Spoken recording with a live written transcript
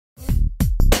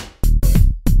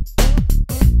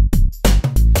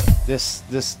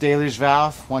This deluge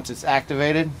valve, once it's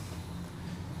activated,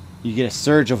 you get a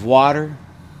surge of water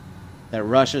that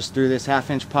rushes through this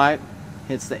 1/2-inch pipe,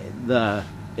 hits the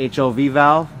HOV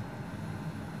valve,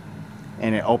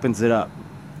 and it opens it up,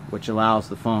 which allows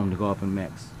the foam to go up and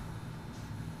mix.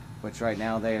 Which right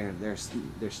now they're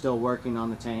still working on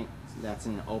the tank. That's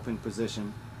in an open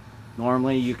position.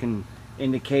 Normally you can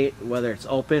indicate whether it's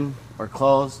open or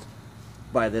closed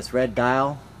by this red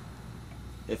dial.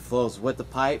 It flows with the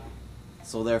pipe,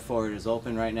 so therefore it is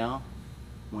open right now.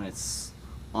 When it's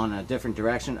on a different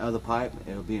direction of the pipe,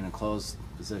 it'll be in a closed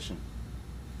position.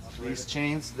 These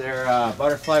chains, they're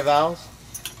butterfly valves,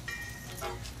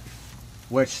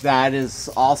 which that is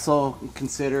also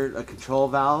considered a control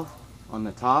valve on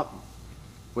the top,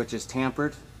 which is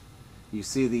tampered. You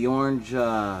see the orange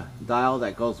dial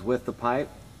that goes with the pipe,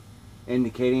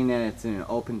 indicating that it's in an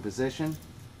open position,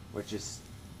 which is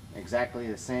exactly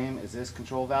the same as this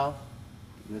control valve,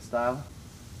 this dial.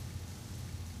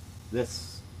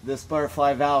 This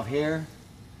butterfly valve here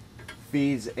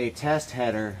feeds a test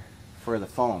header for the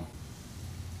foam.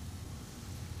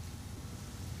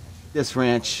 This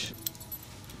wrench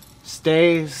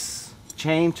stays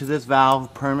chained to this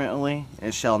valve permanently.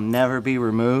 It shall never be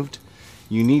removed.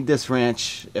 You need this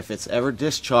wrench, if it's ever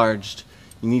discharged,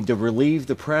 you need to relieve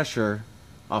the pressure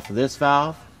off of this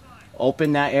valve,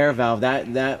 open that air valve,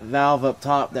 that valve up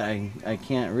top that I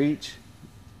can't reach,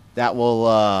 that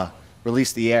will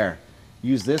release the air.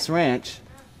 Use this wrench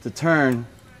to turn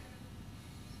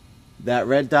that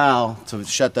red dial to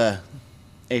shut the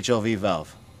HOV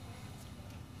valve.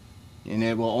 And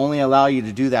it will only allow you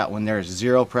to do that when there's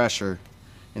zero pressure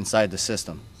inside the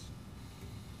system.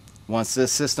 Once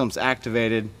this system's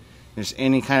activated, there's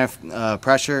any kind of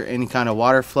pressure, any kind of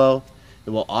water flow, it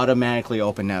will automatically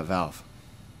open that valve.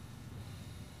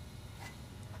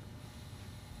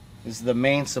 This is the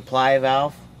main supply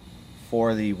valve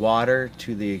for the water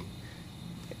to the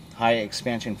high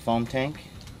expansion foam tank.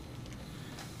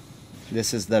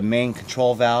 This is the main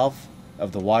control valve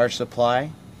of the water supply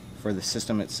for the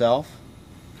system itself.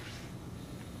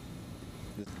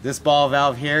 This ball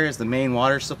valve here is the main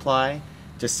water supply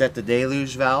to set the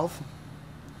deluge valve.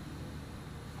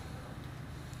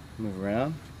 Move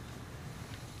around.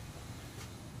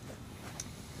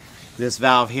 This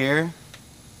valve here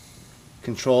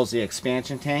controls the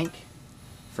expansion tank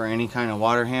for any kind of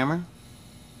water hammer.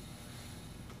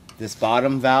 This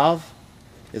bottom valve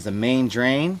is a main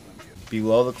drain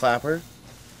below the clapper.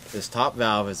 This top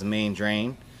valve is the main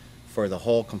drain for the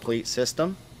whole complete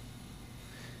system.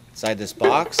 Inside this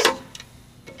box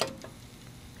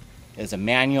is a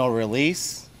manual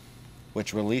release,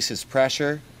 which releases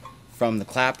pressure from the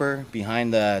clapper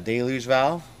behind the deluge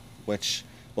valve, which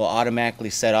will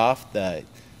automatically set off the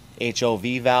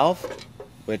HOV valve,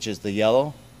 which is the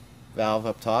yellow valve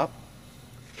up top.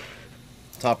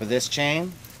 Top of this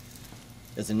chain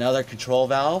is another control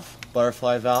valve,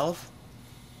 butterfly valve.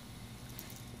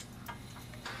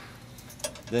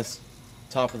 This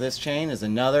top of this chain is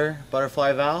another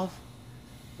butterfly valve,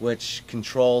 which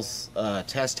controls a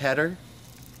test header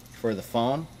for the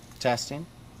foam testing.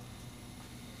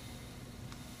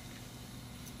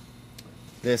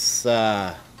 This,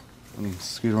 let me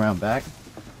scoot around back.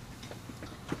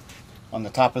 On the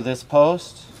top of this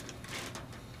post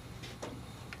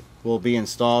will be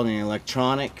installed an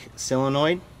electronic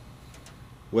solenoid,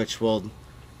 which will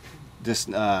just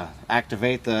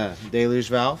activate the deluge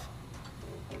valve.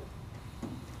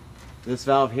 This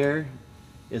valve here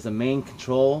is a main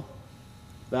control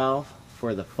valve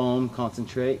for the foam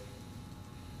concentrate.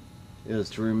 It is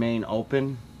to remain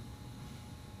open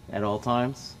at all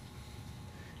times.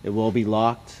 It will be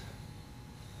locked,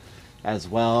 as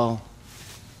well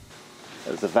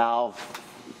as the valve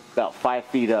about 5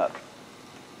 feet up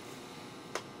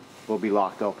will be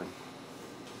locked open.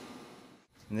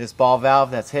 And this ball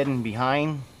valve that's hidden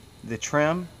behind the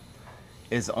trim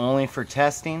is only for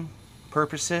testing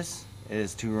purposes. It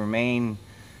is to remain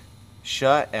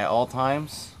shut at all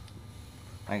times.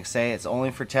 Like I say, it's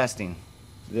only for testing.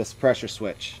 This pressure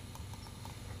switch.